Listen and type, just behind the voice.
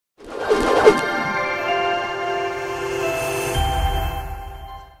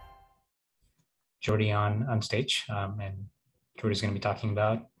Jordi on stage, and Jordi's going to be talking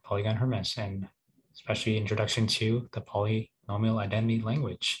about Polygon Hermes and especially introduction to the polynomial identity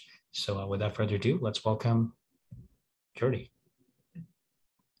language. So without further ado, let's welcome Jordi.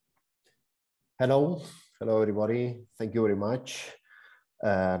 Hello everybody. Thank you very much.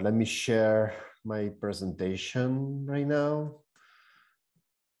 Let me share my presentation right now.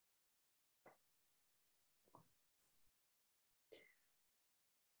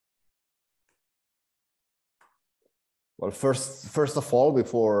 Well, first of all,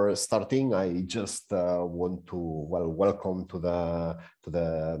 before starting, I just want to welcome to the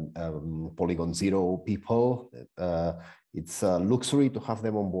Polygon Zero people. It's a luxury to have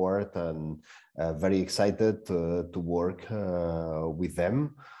them on board, and very excited to work with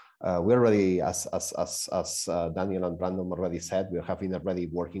them. We already, as Daniel and Brandon already said, we have been already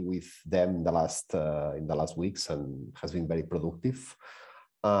working with them in the last weeks, and has been very productive.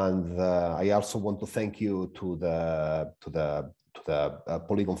 And I also want to thank you to the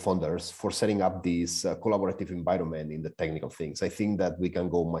Polygon founders for setting up this collaborative environment in the technical things. I think that we can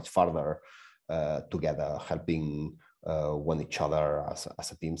go much farther together, helping one each other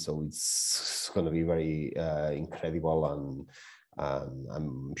as a team. So it's going to be very incredible, and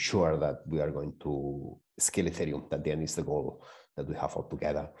I'm sure that we are going to scale Ethereum. That the end is the goal that we have all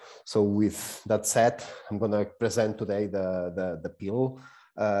together. So with that said, I'm going to present today the PIL.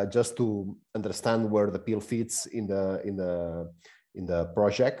 Just to understand where the PIL fits in the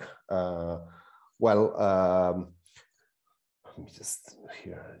project. Let me just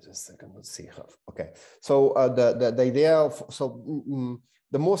here just a second. Let's see how. Okay, so the idea of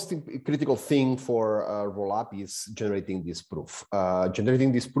the most critical thing for rollup is generating this proof. Generating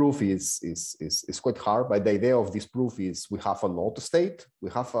this proof is quite hard, but the idea of this proof is we have a node state, we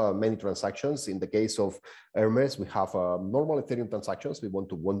have many transactions. In the case of Hermes, we have normal Ethereum transactions. We want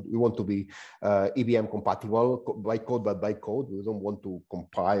to be EVM compatible by code, but by code. We don't want to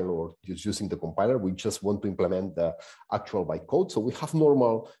compile or just using the compiler. We just want to implement the actual bytecode. So we have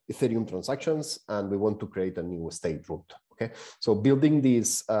normal Ethereum transactions, and we want to create a new state root. Okay, so building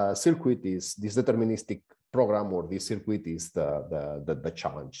this circuit is this deterministic program, or this circuit is the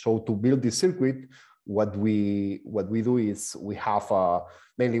challenge. So to build this circuit, what we do is we have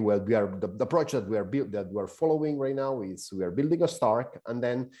mainly the project that we are following right now is we are building a Stark, and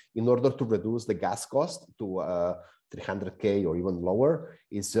then in order to reduce the gas cost to 300K or even lower,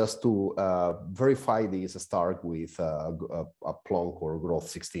 is just to verify this Stark with a Plonk or Growth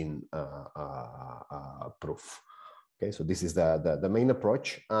 16 proof. Okay, so this is the main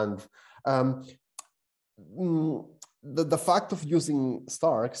approach, and the fact of using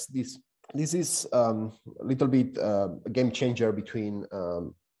Starks, this is a little bit a game changer between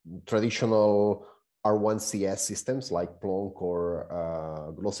traditional R1CS systems like Plonk or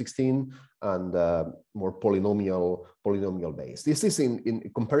Glow 16 and more polynomial based. This is in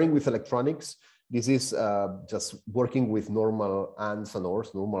comparing with electronics. This is just working with normal ANDs and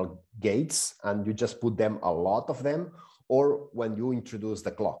ORs, normal gates, and you just put them, a lot of them. Or when you introduce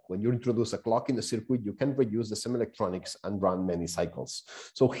the clock. When you introduce a clock in the circuit, you can reuse the same electronics and run many cycles.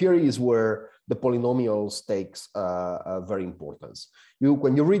 So here is where the polynomials takes very importance.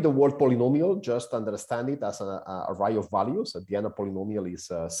 When you read the word polynomial, just understand it as an array of values. At the end, a polynomial is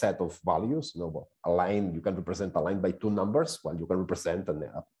a set of values. A line, you can represent a line by two numbers, while you can represent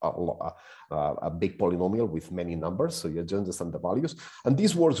a big polynomial with many numbers. So you just understand the values. And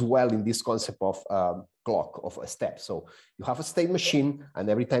this works well in this concept of clock, of a step. So you have a state machine, and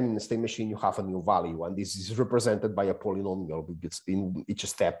every time in the state machine you have a new value, and this is represented by a polynomial because in each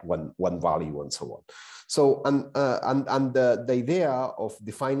step one value and so on. So and the idea of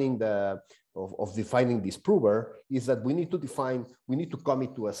defining defining this prover is that we need to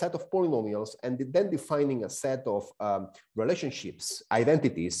commit to a set of polynomials, and then defining a set of relationships,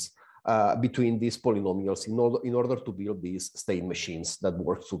 identities between these polynomials in order to build these state machines that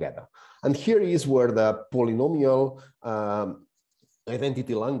work together. And here is where the polynomial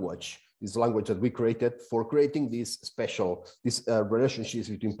identity language, this language that we created for creating these relationships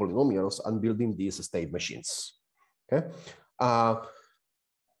between polynomials and building these state machines. Okay.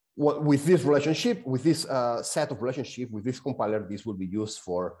 With this relationship, with this set of relationship, with this compiler, this will be used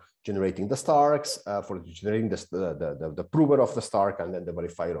for generating the Starks, for generating the prover of the Stark, and then the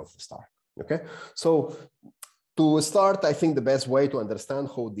verifier of the Stark. Okay, so to start, I think the best way to understand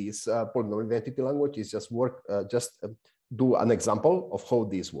how this polynomial identity language is just do an example of how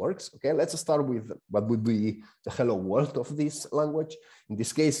this works. Okay, let's start with what would be the hello world of this language. In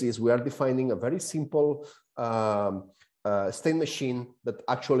this case, we are defining a very simple state machine that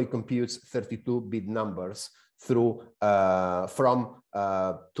actually computes 32-bit numbers through from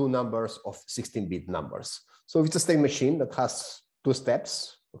two numbers of 16-bit numbers. So it's a state machine that has two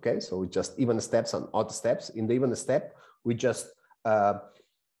steps. Okay, so we just even steps and odd steps. In the even step, we just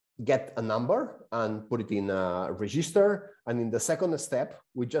get a number and put it in a register. And in the second step,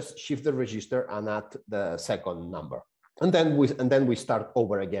 we just shift the register and add the second number. And then we start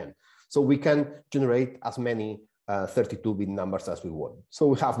over again. So we can generate as many 32-bit numbers as we want. So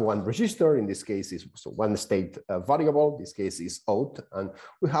we have one register, in this case is so one state variable, this case is out, and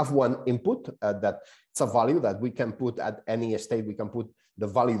we have one input that it's a value that we can put at any state. We can put the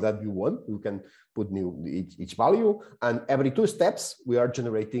value that we want. We can put each value, and every 2 steps we are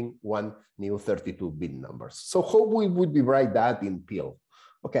generating one new 32-bit numbers. So how we would be write that in PIL?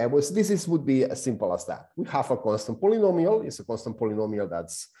 Okay, well, this would be as simple as that. We have a constant polynomial. It's a constant polynomial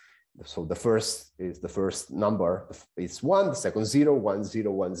that's so the first is the first number is 1, the second 0, 1,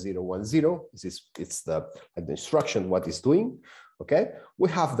 0, 1, 0, 1, 0. It's the instruction what it's doing. Okay, we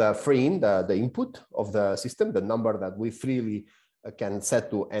have the freeing, the input of the system, the number that we freely can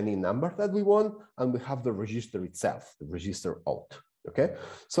set to any number that we want, and we have the register itself, the register out. Okay,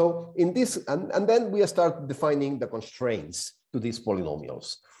 so in this, and then we start defining the constraints to these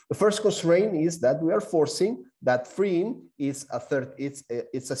polynomials. The first constraint is that we are forcing that freeing is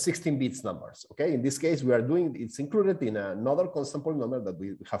it's a 16 bits numbers. Okay, in this case we are doing it's included in another constant polynomial that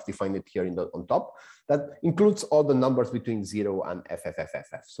we have defined it here on top that includes all the numbers between 0 and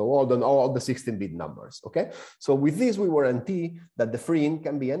FFFFF. So all the 16-bit numbers. Okay, so with this we guarantee that the freeing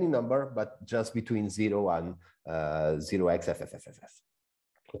can be any number but just between 0 and 0xFFFF.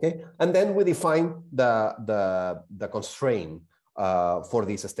 Okay, and then we define the constraint for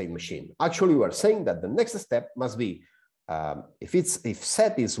this state machine. Actually, we are saying that the next step must be if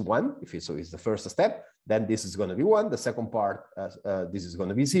set is 1, so it's the first step, then this is going to be 1. The second part, this is going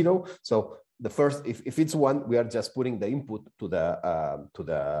to be 0. So the first, if it's 1, we are just putting the input to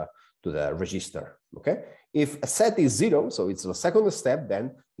the register. Okay. If a set is 0, so it's the second step,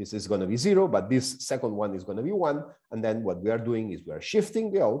 then this is going to be 0, but this second one is going to be 1. And then what we are doing is we are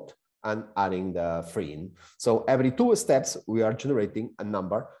shifting the out and adding the freeing. So every 2 steps, we are generating a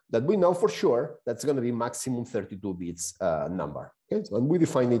number that we know for sure that's going to be maximum 32 bits number. Okay, so and we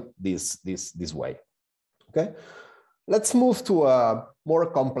define it this way. Okay, let's move to a more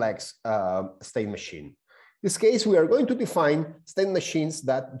complex state machine. In this case, we are going to define state machines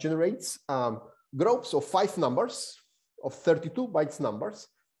that generates groups of 5 numbers of 32 bytes numbers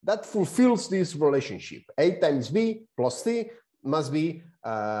that fulfills this relationship. A times B plus C must be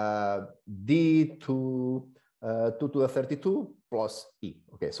D to the 32 plus E.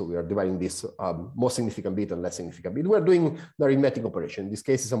 Okay, so we are dividing this most significant bit and less significant bit. We're doing the arithmetic operation. In this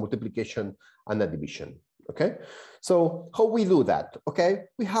case, it's a multiplication and a division. Okay, so how we do that? Okay,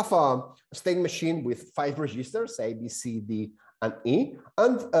 we have a state machine with 5 registers, A, B, C, D, and E,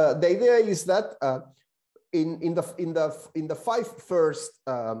 and the idea is that in the 5 first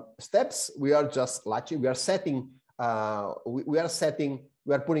steps, we are just latching. We are setting.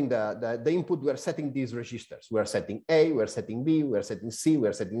 We are putting the input. We are setting these registers. We are setting A. We are setting B. We are setting C. We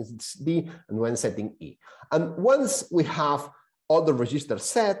are setting D, and when setting E. And once we have all the registers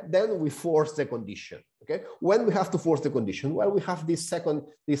set, then we force the condition. Okay, when we have to force the condition, well, we have this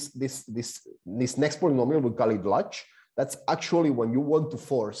next polynomial. We call it latch. That's actually when you want to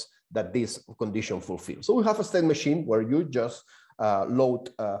force that this condition fulfills. So we have a state machine where you just load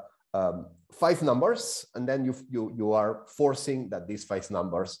 5 numbers, and then you are forcing that these 5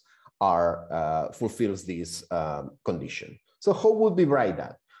 numbers are fulfills this condition. So how would we write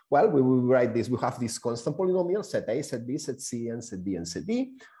that? Well, we will write this. We have this constant polynomial, set A, set B, set C, and set D, and set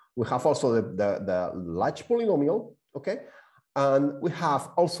D. We have also the latch polynomial, okay? And we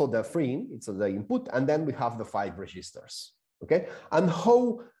have also the freeing, it's the input, and then we have the 5 registers, okay?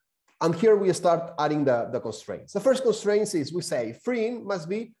 And here we start adding the constraints. The first constraint is we say freeing must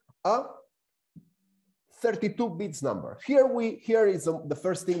be a 32 bits number. Here is the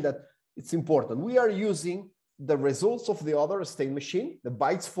first thing that it's important. We are using the results of the other state machine, the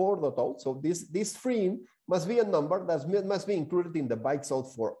bytes for dot out. So this freeing must be a number that must be included in the bytes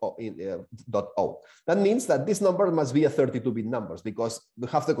out for dot out. That means that this number must be a 32-bit number because we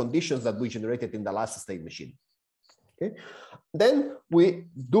have the conditions that we generated in the last state machine. Okay, then we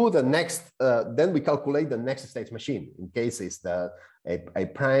do the next. Then we calculate the next state machine. In case it's A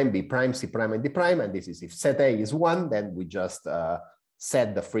prime, B prime, C prime, and D prime. And this is if set A is 1, then we just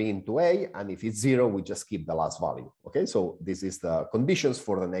set the free into A, and if it's 0, we just keep the last value. Okay, so this is the conditions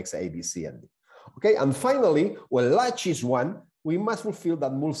for the next A, B, C, and D. Okay, and finally, when latch is 1, we must fulfill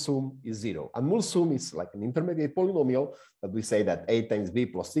that mulsum is 0. And mulsum is like an intermediate polynomial that we say that A times B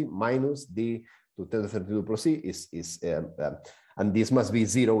plus C minus D to the 32 plus C is And this must be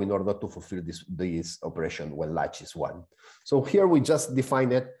 0 in order to fulfill this operation when latch is 1. So here we just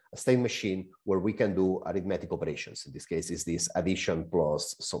define it a state machine where we can do arithmetic operations. In this case, is this addition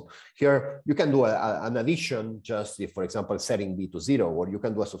plus. So here you can do an addition just if, for example, setting b to 0, or you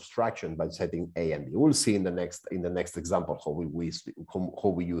can do a subtraction by setting a and b. We'll see in the next example how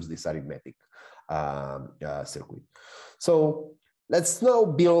we use this arithmetic circuit. So let's now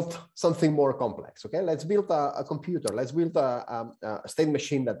build something more complex. Okay, let's build a computer. Let's build a state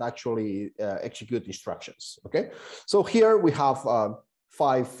machine that actually execute instructions. Okay, so here we have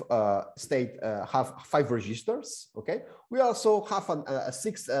five registers. Okay, we also have a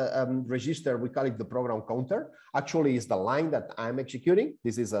sixth register. We call it the program counter. Actually, is the line that I'm executing.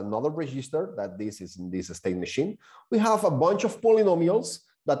 This is another register that this is in this state machine. We have a bunch of polynomials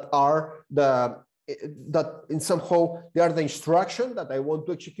that are in somehow they are the instruction that I want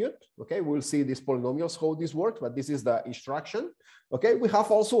to execute. Okay, we'll see these polynomials how this works, but this is the instruction. Okay, we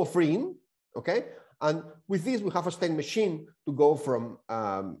have also a free in. Okay, and with this we have a state machine to go from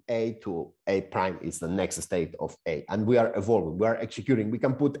A to A prime is the next state of A, and we are evolving. We are executing. We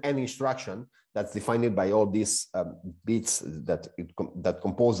can put any instruction that's defined by all these bits that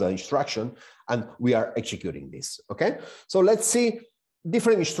compose the instruction, and we are executing this. Okay, so let's see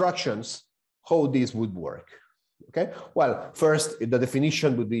different instructions how this would work. Okay, well, first the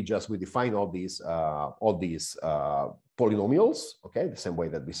definition would be just we define all these polynomials. Okay, the same way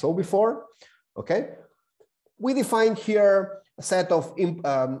that we saw before. Okay, we define here a set of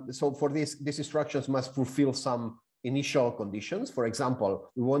so for these instructions must fulfill some initial conditions. For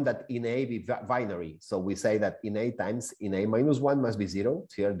example, we want that in A be binary, so we say that in A times in A minus 1 must be 0.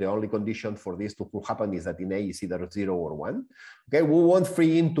 Here the only condition for this to happen is that in A is either 0 or 1. Okay, we want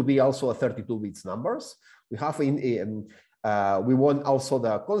free in to be also a 32 bits numbers. We have we want also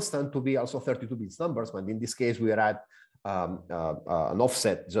the constant to be also 32 bits numbers, but in this case we are at an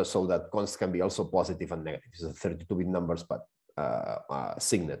offset just so that const can be also positive and negative. It's a 32 bit numbers, but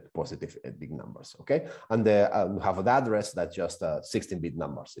signet positive big numbers. Okay, and we have the address that's just 16-bit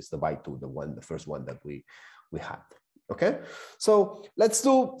numbers. It's the byte 2, the first one that we had. Okay, so let's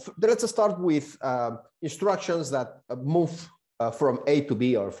start with instructions that move from A to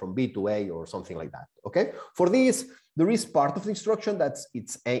B or from B to A or something like that. Okay, for this there is part of the instruction that's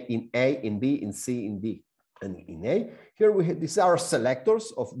it's in A, in B, in C, in D, and in A. Here these are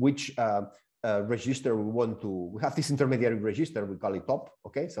selectors of which register we want to. We have this intermediary register, we call it top.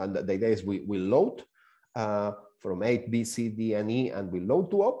 Okay, so and the idea is we load from A, B, C, D, and E, and we load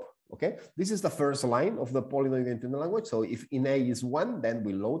to up. Okay, this is the first line of the polynomial identity language. So if in A is 1, then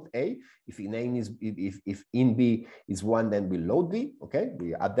we load A. If in A is if in B is 1, then we load B. Okay,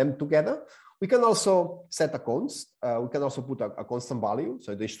 we add them together. We can also set a const. We can also put a constant value.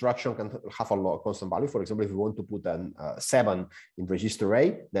 So the instruction can have a constant value. For example, if we want to put an 7 in register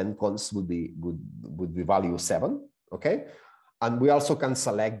A, then const would be value 7. Okay, and we also can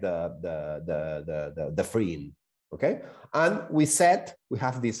select the free in. Okay, and we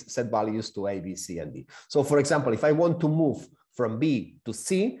have these set values to A, B, C, and D. So for example, if I want to move from B to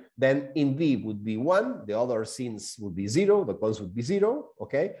C, then in B would be 1, the other scenes would be 0, the const would be 0,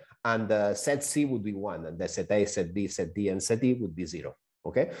 okay? And the set C would be 1, and the set A, set B, set D, and set E would be 0,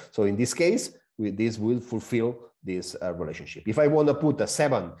 okay? So in this case, this will fulfill this relationship. If I want to put a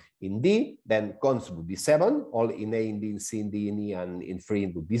 7 in D, then const would be 7, all in A, in B, in C, in D, in E, and in free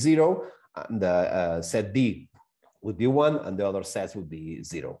would be 0, and the set D would be 1, and the other sets would be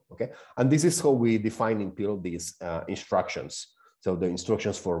 0. Okay, and this is how we define in PIL these instructions. So the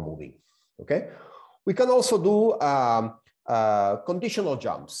instructions for moving. Okay, we can also do conditional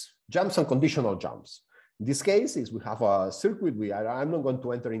jumps and conditional jumps. In this case, is we have a circuit. I'm not going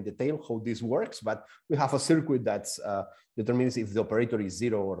to enter in detail how this works, but we have a circuit that determines if the operator is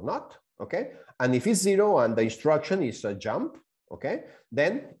 0 or not. Okay, and if it's 0 and the instruction is a jump, okay,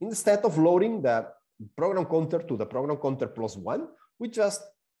 then instead of loading the program counter to the program counter plus 1, we just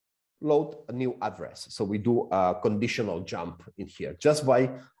load a new address. So we do a conditional jump in here just by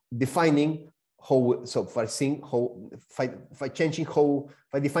defining how. So by seeing how,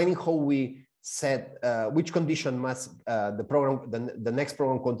 by defining how we set which condition must the next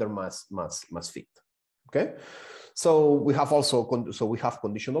program counter must fit. Okay, so we have also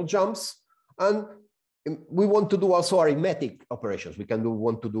conditional jumps, and we want to do also arithmetic operations. We can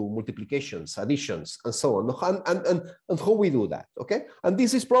want to do multiplications, additions, and so on. And how we do that, okay? And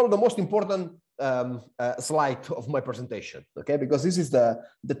this is probably the most important slide of my presentation, okay? Because this is the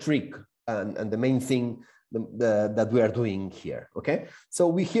trick and the main thing that we are doing here, okay? So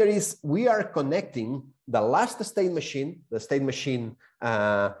we are connecting the last state machine, the state machine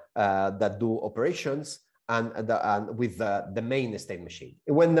that do operations, and with the main state machine.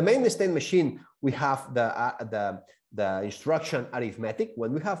 When the main state machine, we have the instruction arithmetic.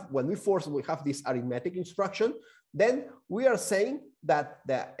 When we have this arithmetic instruction, then we are saying that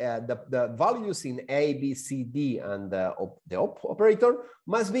the values in A, B, C, D, and the op operator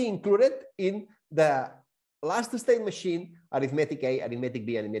must be included in the last state machine, arithmetic A, arithmetic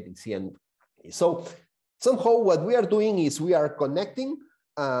B, arithmetic C, and so somehow what we are doing is we are connecting.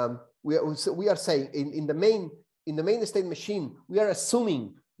 We are saying in the main state machine, we are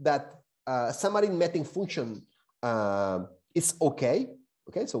assuming that some arithmetic function is okay.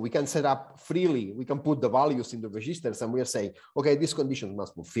 Okay, so we can set up freely. We can put the values in the registers, and we are saying, okay, these conditions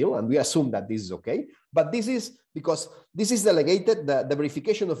must fulfill, and we assume that this is okay. But this is because this is delegated. The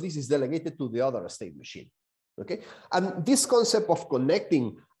verification of this is delegated to the other state machine. Okay, and this concept of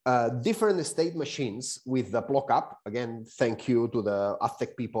connecting different state machines with the PLOCUP, again, thank you to the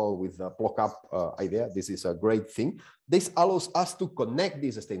Aztec people with the PLOCUP idea. This is a great thing. This allows us to connect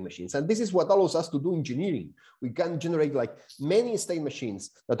these state machines. And this is what allows us to do engineering. We can generate like many state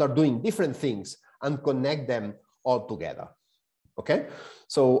machines that are doing different things and connect them all together. Okay,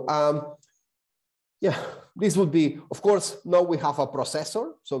 so yeah, this would be, of course, now we have a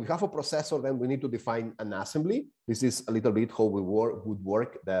processor. So we have a processor, then we need to define an assembly. This is a little bit how we would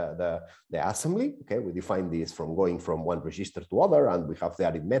work the assembly. Okay, we define this from going from one register to other, and we have the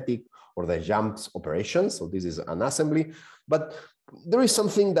arithmetic or the jumps operations. So this is an assembly. But there is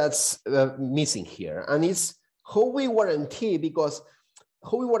something that's missing here, and it's how we guarantee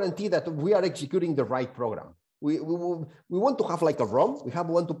that we are executing the right program. We want to have like a ROM. We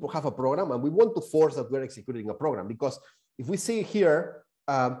want to have a program, and we want to force that we're executing a program, because if we see here,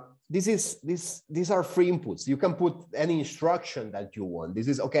 these are free inputs. You can put any instruction that you want. This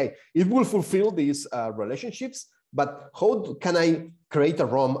is okay. It will fulfill these relationships, but how can I create a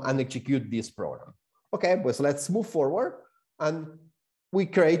ROM and execute this program? Okay, so let's move forward, and we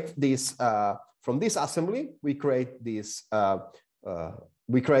create this from this assembly. We create this.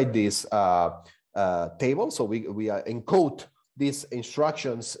 Table. So we encode these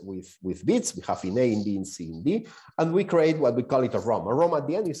instructions with bits. We have in A, in B, in C, in D, and we create what we call it a ROM. A ROM at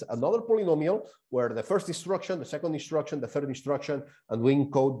the end is another polynomial where the first instruction, the second instruction, the third instruction, and we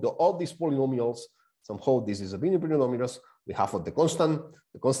encode all these polynomials. Somehow this is a binary polynomials. We have the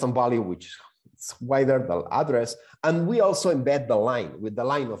constant value, which is wider, the address, and we also embed the line with the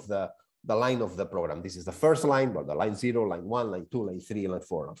line of the program. This is the first line, or the line 0, line 1, line 2, line 3, line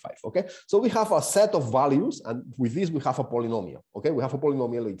 4, and 5. Okay, so we have a set of values, and with this we have a polynomial. Okay, we have a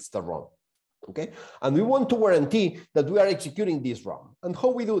polynomial, it's the ROM. Okay, and we want to guarantee that we are executing this ROM. And how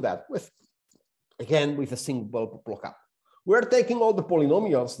we do that? With a single PLOCUP. We're taking all the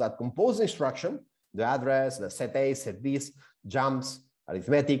polynomials that compose the instruction, the address, the set A, set B, jumps,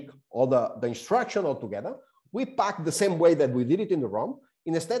 arithmetic, all the instruction all together. We pack the same way that we did it in the ROM.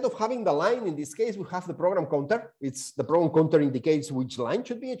 Instead of having the line, in this case, we have the program counter. It's the program counter indicates which line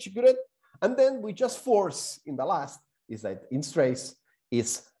should be executed. And then we just force in the last is that int trace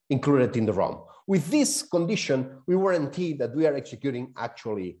is included in the ROM. With this condition, we guarantee that we are executing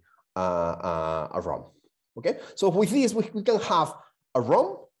actually a ROM. Okay, so with this, we can have a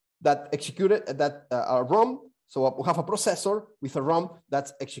ROM that executed a ROM. So we have a processor with a ROM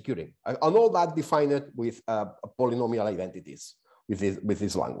that's executing, and all that defined with polynomial identities. With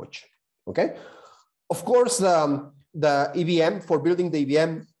this language, okay? Of course, the EVM, for building the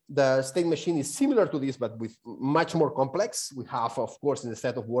EVM, the state machine is similar to this, but with much more complex. We have, of course,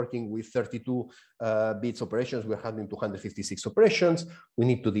 instead of working with 32 bits operations, we're having 256 operations. We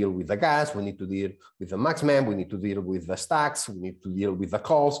need to deal with the gas, we need to deal with the maxmem, we need to deal with the stacks, we need to deal with the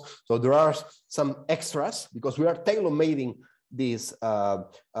calls. So there are some extras because we are tailor-making this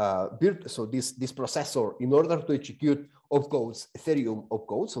this processor in order to execute opcodes, Ethereum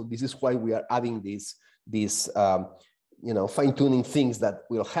opcodes. So this is why we are adding these fine-tuning things that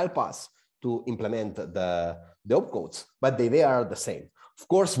will help us to implement the opcodes, but they are the same. Of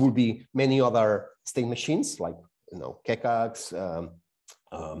course, will be many other state machines like KECAX,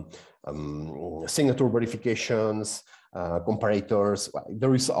 signature verifications, comparators. Well,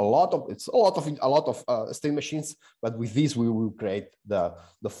 there is a lot of state machines, but with this we will create the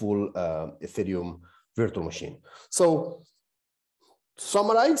full Ethereum virtual machine. So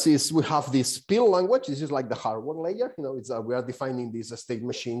summarize is we have this PIL language. This is like the hardware layer. We are defining these state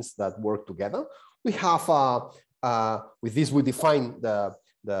machines that work together. We have with this we define the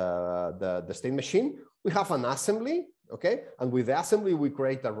state machine. We have an assembly. Okay, and with the assembly, we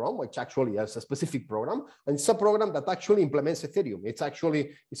create a ROM, which actually has a specific program, and it's a program that actually implements Ethereum. It's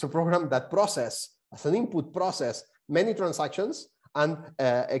a program that as an input process many transactions, and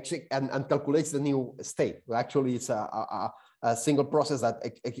calculates the new state. Actually, it's a single process that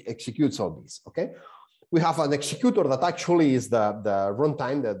executes all these. Okay, we have an executor that actually is the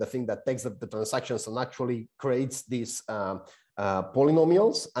runtime, the thing that takes the transactions and actually creates these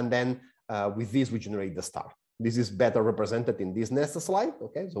polynomials, and then with this we generate the star. This is better represented in this next slide.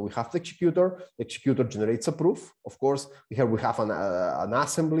 Okay, so we have the executor generates a proof. Of course, here we have an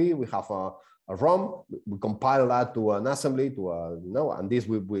assembly, we have a ROM, we compile that to an assembly, and this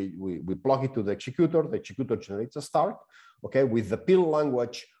we plug it to the executor generates a star. Okay, with the PIL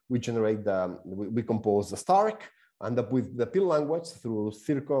language, we generate we compose the star, and with the PIL language through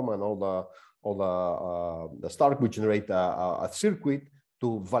CIRCOM and all the star, we generate a circuit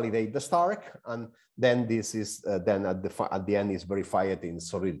to validate the star, and then this is then at the end is verified in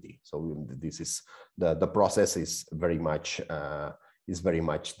Solidity. So this is the process is very much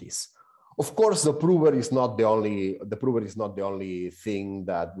this. Of course, the prover is not the only thing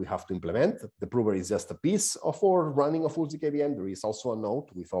that we have to implement. The prover is just a piece of our running a full zkEVM. There is also a node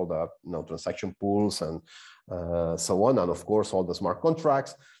with all the transaction pools and so on, and of course all the smart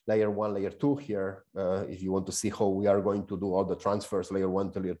contracts. Layer 1, layer 2 here. If you want to see how we are going to do all the transfers, layer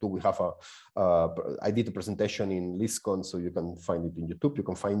 1 to layer 2, we have I did a presentation in ListCon, so you can find it in YouTube. You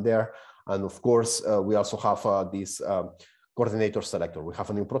can find there, and of course we also have this. Coordinator selector. We have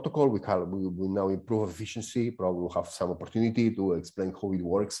a new protocol. We now improve efficiency. Probably we'll have some opportunity to explain how it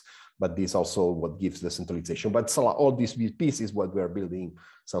works, but this also what gives the centralization. But all these pieces is what we are building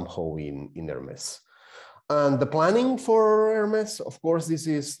somehow in Hermes. And the planning for Hermes, of course, this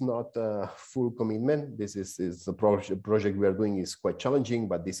is not a full commitment. This is the project we are doing is quite challenging,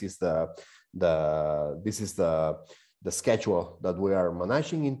 but this is the schedule that we are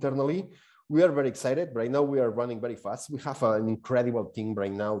managing internally. We are very excited. Right now, we are running very fast. We have an incredible team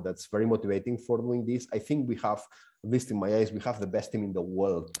right now that's very motivating for doing this. I think we have, at least in my eyes, we have the best team in the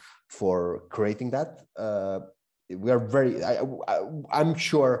world for creating that. We are very, I'm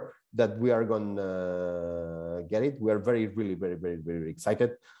sure that we are going to get it. We are really, very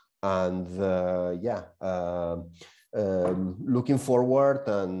excited. And looking forward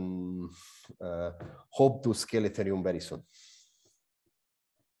and hope to scale Ethereum very soon.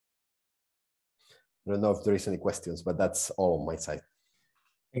 I don't know if there is any questions, but that's all on my side.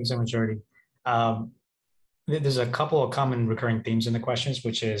 Thanks so much, Jordi. There's a couple of common recurring themes in the questions,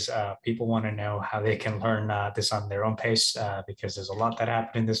 which is people want to know how they can learn this on their own pace, because there's a lot that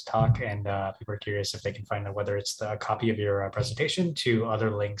happened in this talk, and people are curious if they can find out whether it's a copy of your presentation to other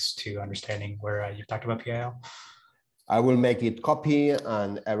links to understanding where you've talked about PIL. I will make it copy,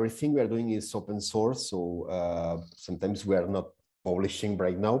 and everything we are doing is open source. So sometimes we are not publishing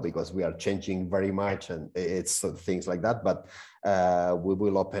right now because we are changing very much, and it's things like that, but we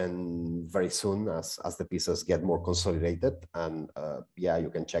will open very soon as the pieces get more consolidated. And yeah,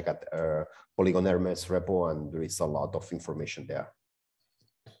 you can check at Polygon Hermes repo, and there is a lot of information there.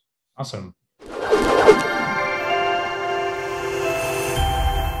 Awesome.